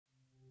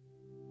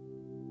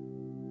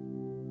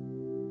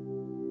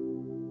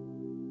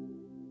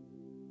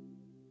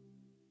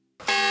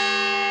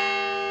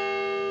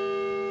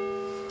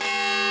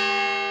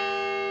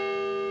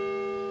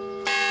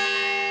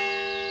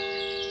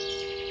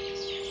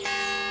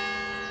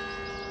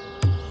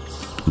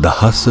The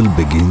hustle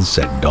begins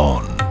at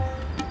dawn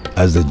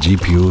as the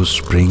GPO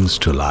springs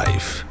to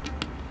life.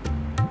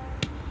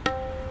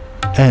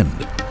 And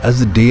as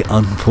the day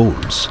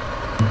unfolds,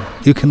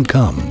 you can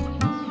come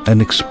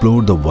and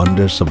explore the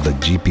wonders of the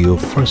GPO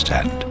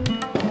firsthand,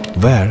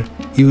 where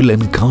you will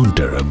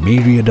encounter a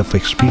myriad of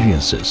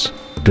experiences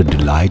to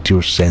delight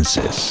your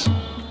senses.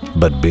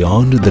 But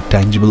beyond the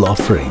tangible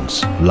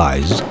offerings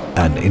lies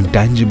an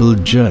intangible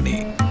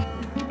journey.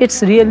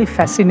 It's really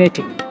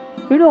fascinating.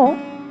 You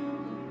know,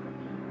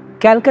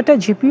 Calcutta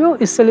GPO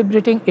is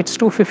celebrating its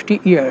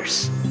 250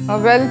 years.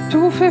 Well,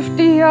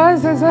 250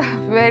 years is a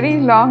very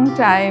long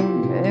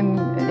time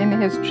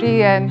in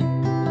history, and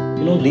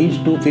you know, these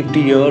 250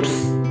 years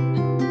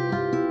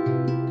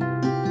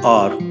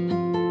are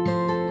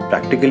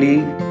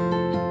practically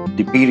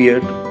the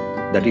period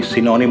that is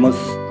synonymous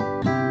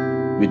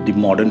with the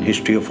modern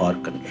history of our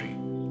country.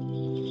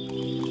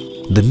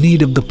 The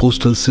need of the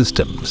postal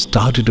system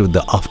started with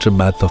the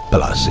aftermath of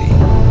Palasi.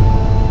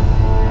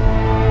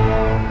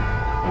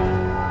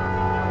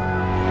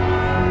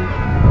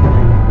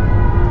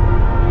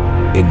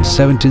 In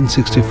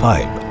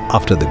 1765,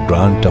 after the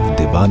grant of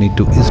Diwani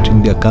to East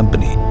India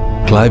Company,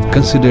 Clive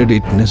considered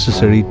it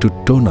necessary to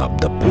tone up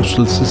the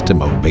postal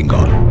system of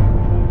Bengal.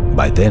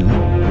 By then,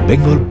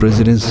 Bengal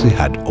Presidency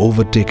had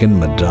overtaken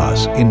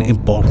Madras in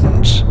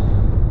importance.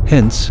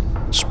 Hence,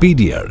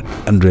 speedier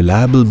and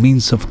reliable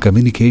means of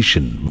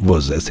communication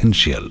was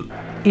essential.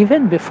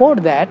 Even before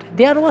that,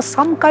 there was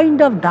some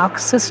kind of dark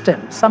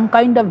system, some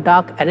kind of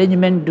dark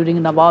arrangement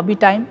during Nawabi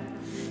time.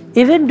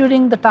 Even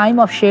during the time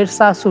of Sher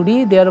Shah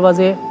Suri, there was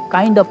a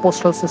kind of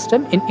postal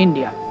system in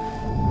India.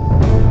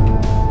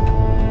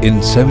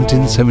 In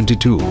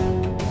 1772,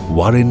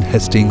 Warren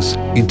Hastings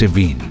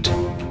intervened.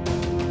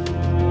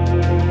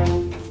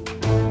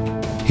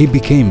 He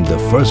became the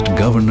first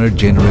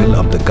Governor-General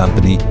of the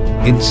company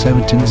in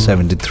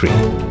 1773.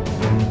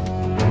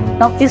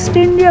 Now, East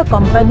India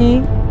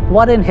Company,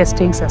 Warren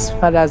Hastings, as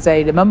far as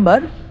I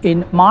remember,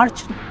 in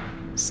March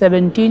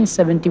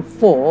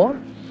 1774,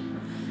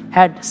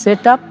 had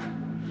set up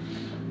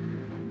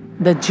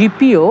the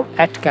GPO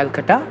at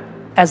Calcutta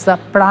as the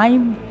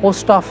prime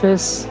post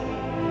office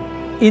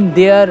in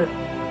their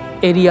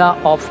area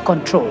of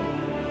control.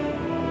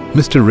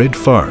 Mr.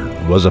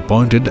 Redfern was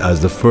appointed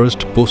as the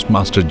first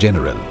Postmaster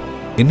General.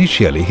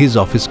 Initially, his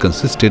office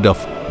consisted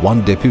of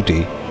 1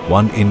 deputy,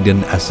 1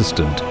 Indian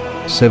assistant,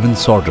 7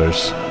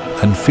 sorters,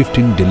 and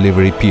 15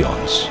 delivery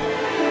peons.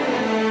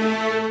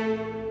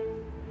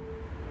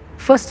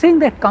 First thing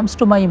that comes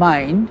to my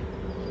mind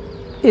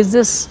is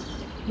this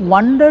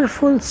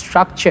wonderful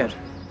structure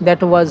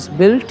that was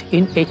built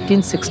in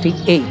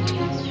 1868.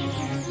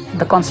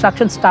 The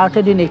construction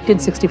started in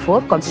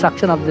 1864,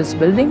 construction of this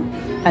building,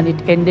 and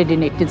it ended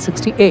in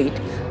 1868.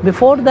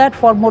 Before that,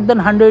 for more than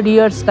 100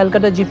 years,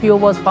 Calcutta GPO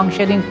was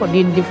functioning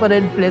in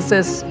different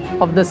places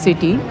of the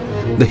city.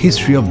 The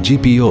history of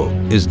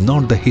GPO is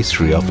not the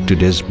history of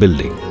today's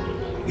building.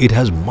 It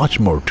has much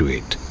more to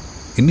it.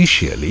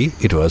 Initially,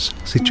 it was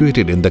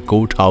situated in the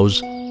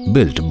courthouse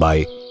built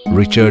by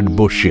Richard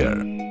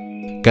Boshier.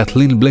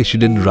 Kathleen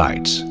Bleshiden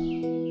writes,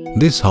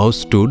 "This house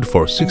stood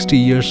for 60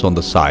 years on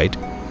the site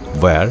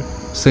where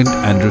St.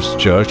 Andrew's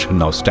Church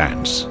now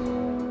stands."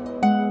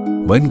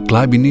 When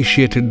Clive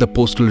initiated the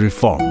postal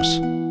reforms,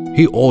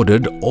 he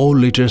ordered all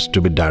letters to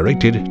be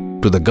directed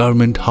to the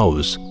government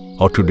house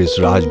or to this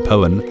Raj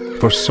Bhavan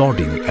for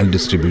sorting and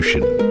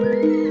distribution.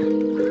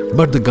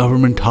 But the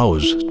government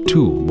house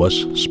too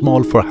was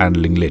small for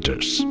handling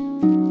letters.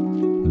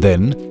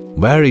 Then,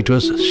 where it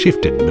was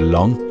shifted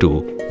belonged to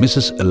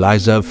Mrs.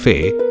 Eliza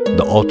Fay,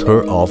 the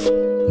author of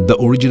The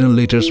Original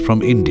Letters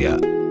from India,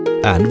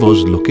 and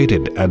was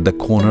located at the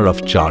corner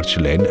of Church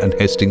Lane and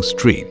Hastings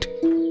Street.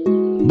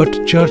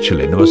 But Church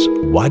Lane was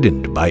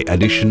widened by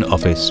addition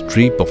of a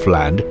strip of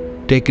land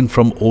taken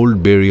from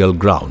old burial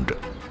ground.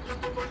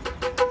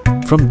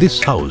 From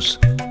this house,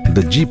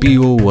 the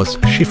GPO was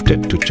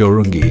shifted to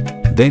Chaurangi,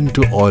 then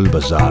to Oil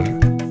Bazaar,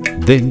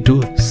 then to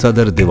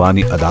Sadar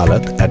Diwani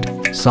Adalat at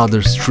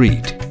Sadar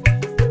Street.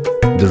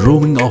 The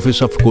roaming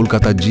office of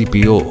Kolkata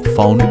GPO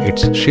found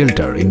its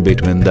shelter in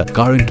between the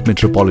current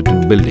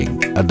Metropolitan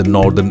Building at the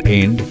northern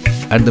end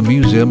and the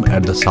museum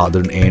at the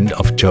southern end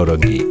of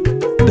Chaurangi.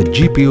 The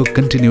GPO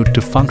continued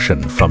to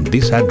function from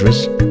this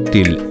address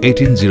till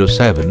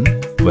 1807,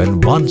 when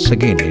once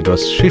again it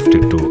was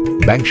shifted to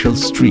Bankshall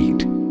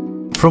Street.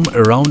 From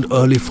around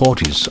early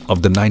 40s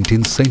of the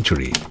 19th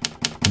century,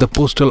 the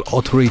postal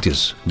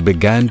authorities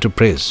began to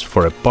press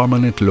for a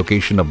permanent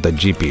location of the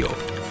GPO.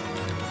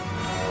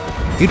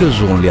 It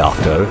was only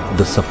after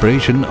the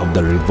separation of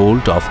the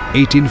revolt of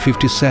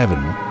 1857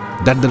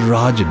 that the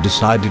Raj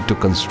decided to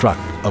construct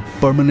a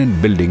permanent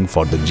building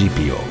for the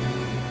GPO.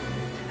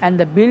 And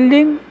the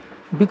building,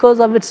 because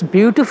of its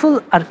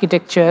beautiful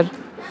architecture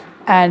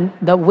and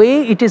the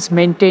way it is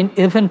maintained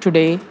even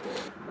today,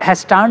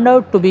 has turned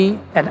out to be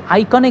an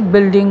iconic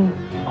building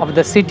of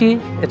the city.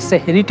 It's a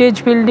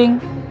heritage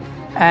building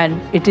and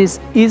it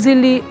is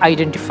easily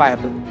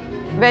identifiable.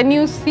 when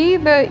you see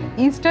the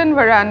eastern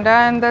veranda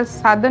and the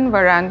southern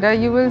veranda,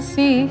 you will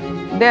see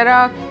there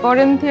are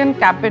Corinthian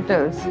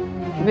capitals,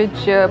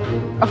 which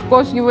of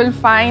course you will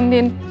find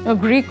in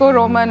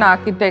Greco-Roman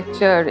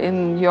architecture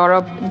in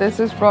Europe. This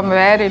is from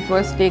where it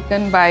was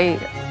taken by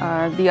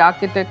the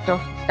architect of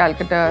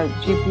Calcutta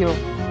GPO,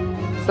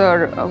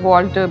 Sir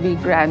Walter B.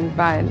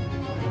 Grandville.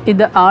 In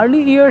the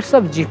early years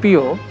of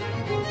GPO,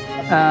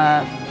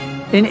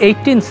 in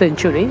 18th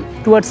century,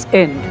 towards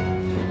end,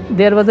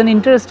 there was an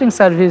interesting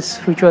service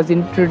which was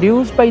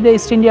introduced by the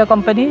East India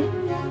Company.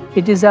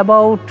 It is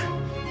about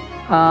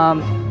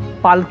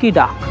Palki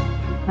Dak.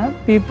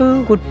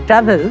 People could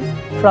travel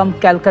from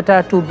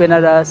Calcutta to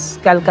Benares,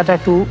 Calcutta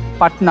to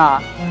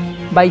Patna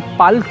by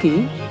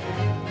Palki,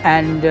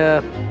 and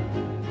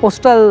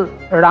postal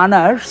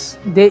runners,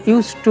 they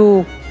used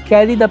to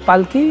carry the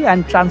Palki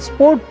and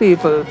transport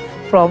people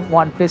from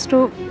one place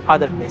to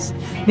other place.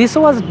 This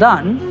was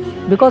done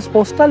because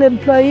postal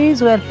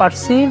employees were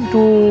perceived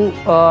to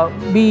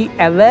be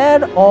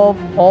aware of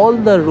all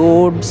the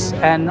roads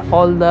and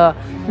all the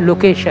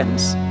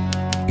locations.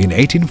 In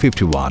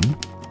 1851,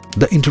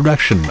 the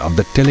introduction of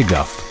the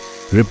telegraph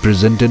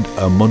represented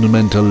a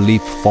monumental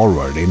leap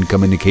forward in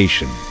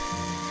communication,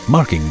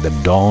 marking the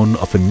dawn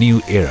of a new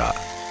era.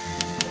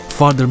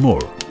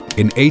 Furthermore,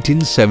 in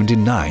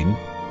 1879,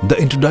 the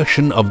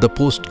introduction of the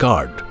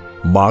postcard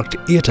marked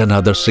yet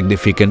another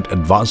significant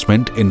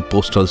advancement in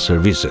postal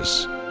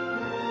services.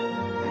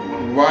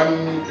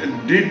 One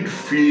did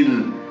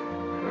feel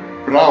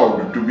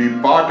proud to be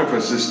part of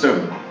a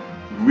system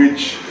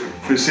which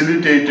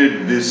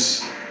facilitated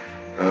this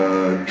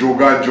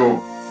jogajog.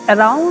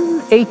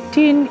 Around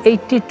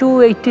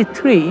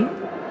 1882-83,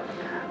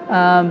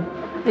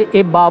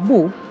 a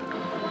Babu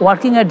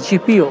working at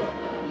GPO,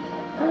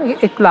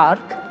 a clerk,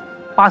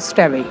 passed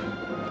away.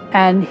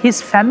 And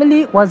his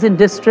family was in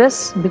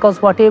distress because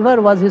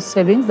whatever was his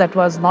savings, that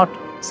was not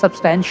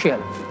substantial.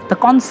 The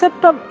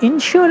concept of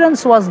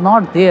insurance was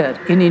not there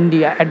in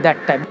India at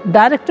that time.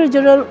 Director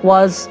General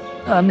was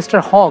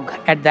Mr. Hogg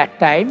at that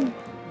time.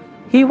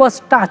 He was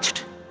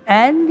touched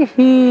and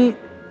he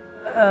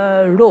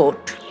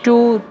wrote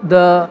to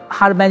the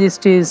Her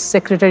Majesty's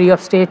Secretary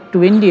of State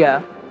to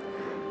India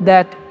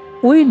that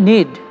we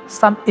need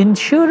some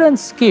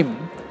insurance scheme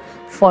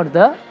for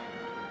the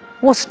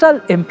postal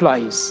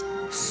employees.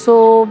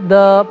 So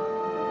the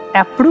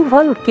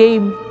approval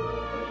came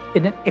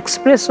in an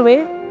express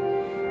way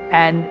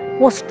and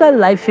postal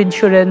life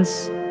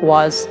insurance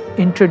was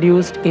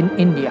introduced in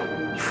India.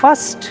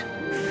 1st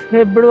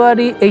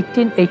February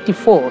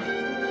 1884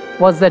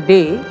 was the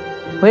day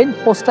when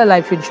postal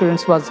life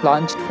insurance was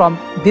launched from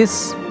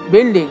this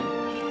building.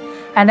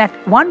 And at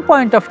one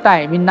point of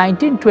time in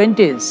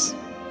 1920s,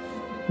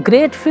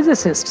 great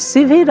physicist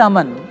C.V.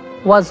 Rahman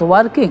was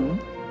working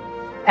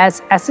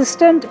as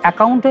Assistant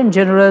Accountant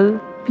General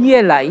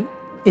PLI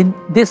in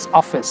this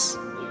office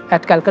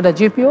at Calcutta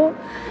GPO,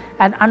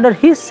 and under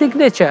his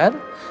signature,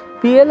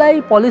 PLI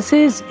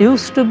policies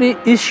used to be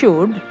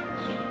issued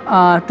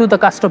to the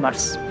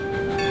customers.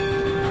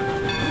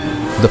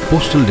 The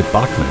postal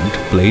department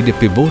played a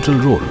pivotal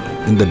role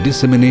in the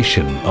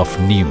dissemination of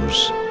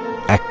news,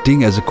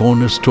 acting as a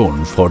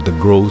cornerstone for the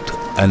growth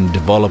and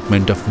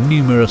development of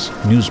numerous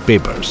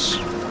newspapers.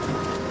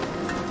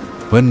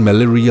 When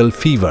malarial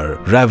fever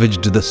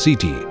ravaged the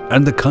city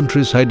and the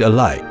countryside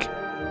alike,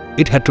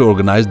 it had to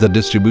organize the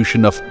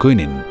distribution of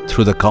quinine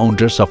through the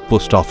counters of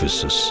post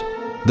offices.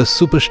 The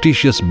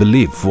superstitious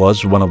belief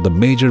was one of the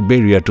major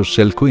barriers to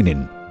sell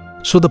quinine,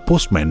 so the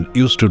postmen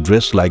used to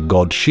dress like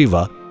god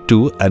Shiva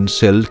to and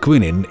sell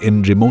quinine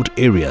in remote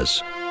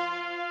areas.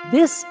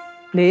 This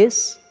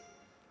place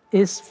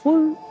is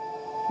full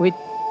with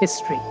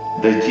history.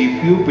 The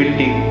GPO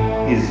building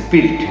is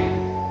built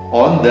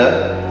on the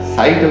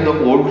site of the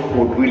old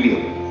Fort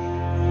William.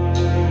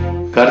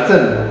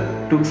 Curzon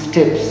took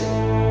steps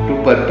to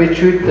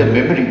perpetuate the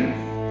memory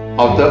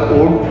of the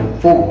old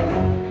fort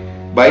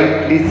by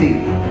placing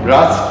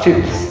brass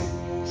strips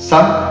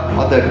some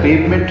on the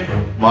pavement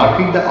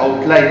marking the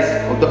outlines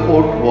of the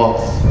old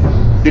walls.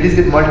 There is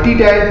a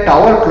multi-tier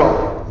tower clock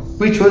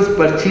which was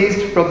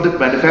purchased from the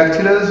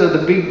manufacturers of the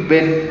Big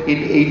Ben in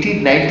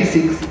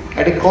 1896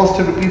 at a cost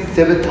of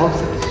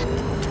 ₹7,000.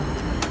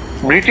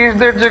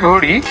 ব্রিটিশদের যে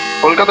ঘড়ি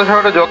কলকাতা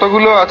শহরে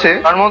যতগুলো আছে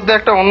তার মধ্যে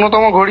একটা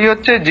অন্যতম ঘড়ি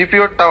হচ্ছে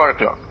জিপিও টাওয়ার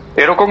ক্লক।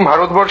 এরকম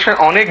ভারতবর্ষে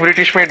অনেক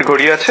ব্রিটিশ মেড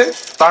ঘড়ি আছে,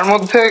 তার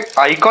মধ্যে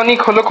আইকনিক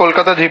হলো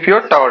Kolkata GPU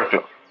tower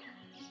clock.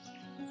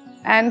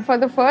 And for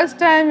the first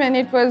time when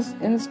it was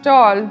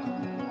installed,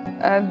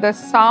 the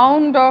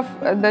sound of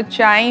the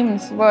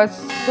chimes was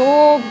so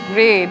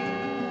great.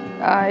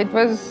 It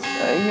was,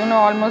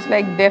 almost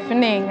like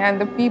deafening, and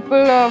the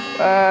people of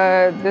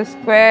the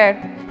square,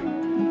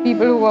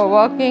 people who were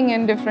working in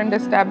different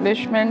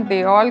establishments,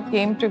 they all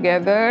came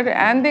together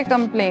and they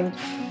complained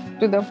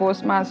to the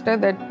postmaster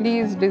that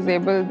please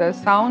disable the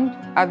sound,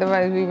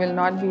 otherwise we will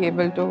not be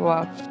able to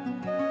work.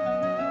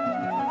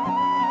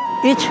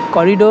 Each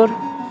corridor,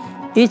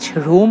 each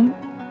room,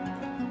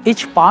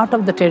 each part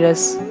of the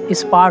terrace is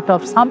part of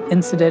some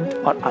incident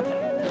or other.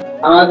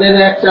 আমাদের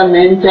একটা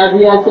main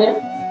চাবি আছে,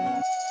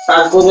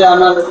 তারপরে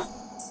আমার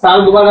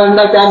south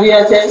বারান্দা চাবি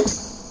আছে,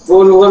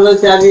 গোল গোলের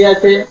চাবি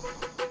আছে,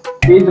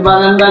 ঈদ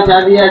বারান্দা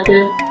চাবি আছে,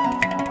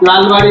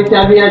 লালবাড়ির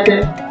চাবি আছে।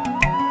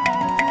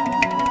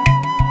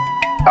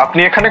 আপনি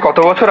এখানে কত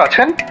বছর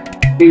আছেন?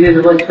 30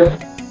 বছর।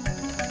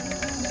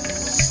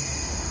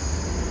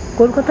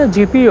 Kolkata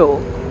GPO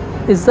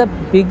is the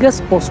biggest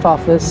post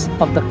office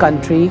of the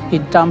country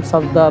in terms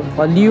of the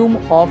volume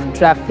of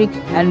traffic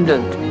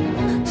handled.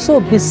 So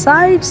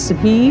besides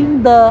being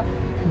the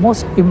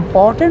most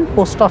important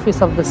post office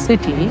of the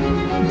city,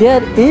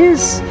 there is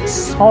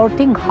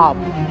sorting hub.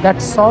 That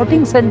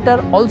sorting center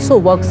also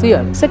works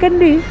here.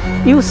 Secondly,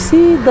 you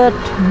see that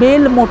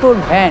mail motor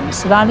vans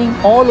running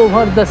all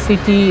over the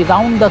city,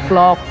 round the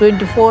clock,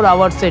 24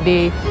 hours a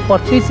day for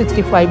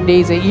 365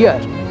 days a year.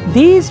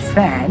 These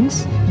vans,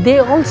 they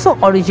also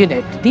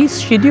originate, these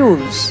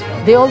schedules,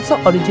 they also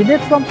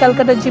originate from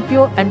Calcutta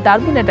GPO and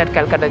terminate at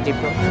Calcutta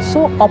GPO. So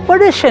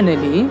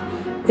operationally,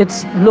 its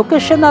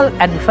locational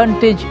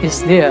advantage is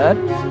there,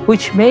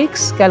 which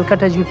makes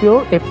Calcutta GPO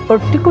a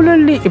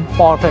particularly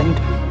important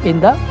in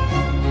the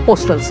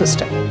postal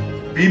system.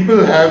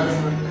 People have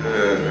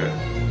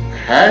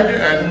had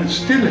and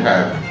still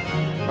have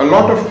a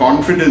lot of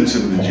confidence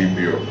in the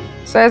GPO.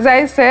 So as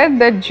I said,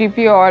 that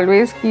GPO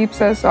always keeps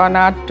us on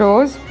our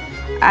toes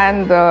and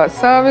the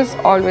service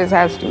always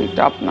has to be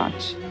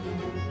top-notch.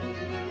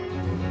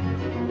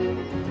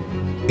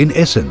 In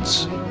essence,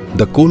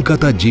 the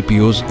Kolkata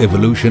GPO's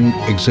evolution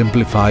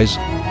exemplifies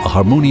a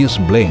harmonious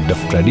blend of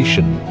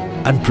tradition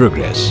and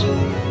progress.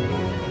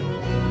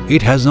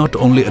 It has not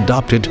only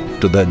adapted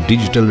to the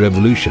digital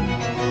revolution,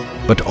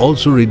 but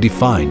also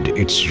redefined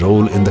its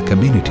role in the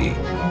community,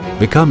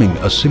 becoming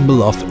a symbol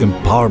of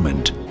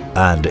empowerment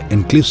and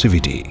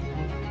inclusivity.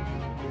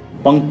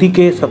 पंक्ति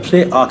के सबसे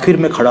आखिर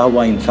में खड़ा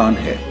हुआ इंसान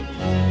है,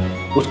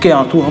 उसके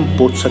आंसू हम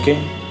पोंछ सकें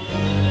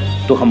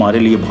तो हमारे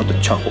लिए बहुत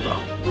अच्छा होगा।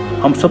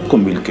 हम सबको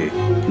मिलके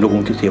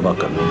लोगों की सेवा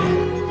करनी है,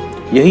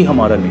 यही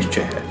हमारा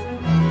निश्चय है।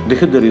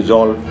 This is the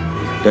resolve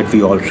that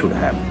we all should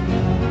have.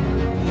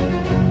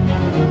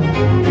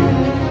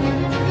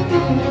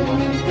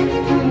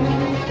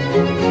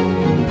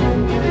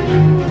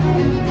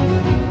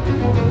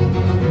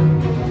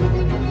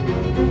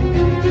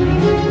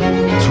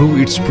 Through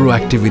its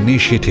proactive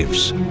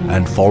initiatives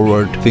and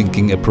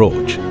forward-thinking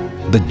approach,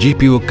 the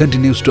GPO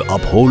continues to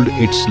uphold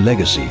its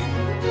legacy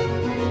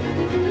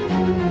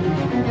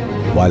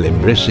while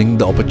embracing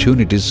the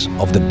opportunities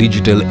of the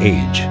digital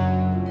age,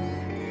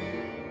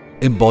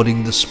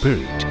 embodying the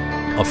spirit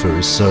of a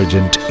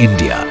resurgent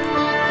India.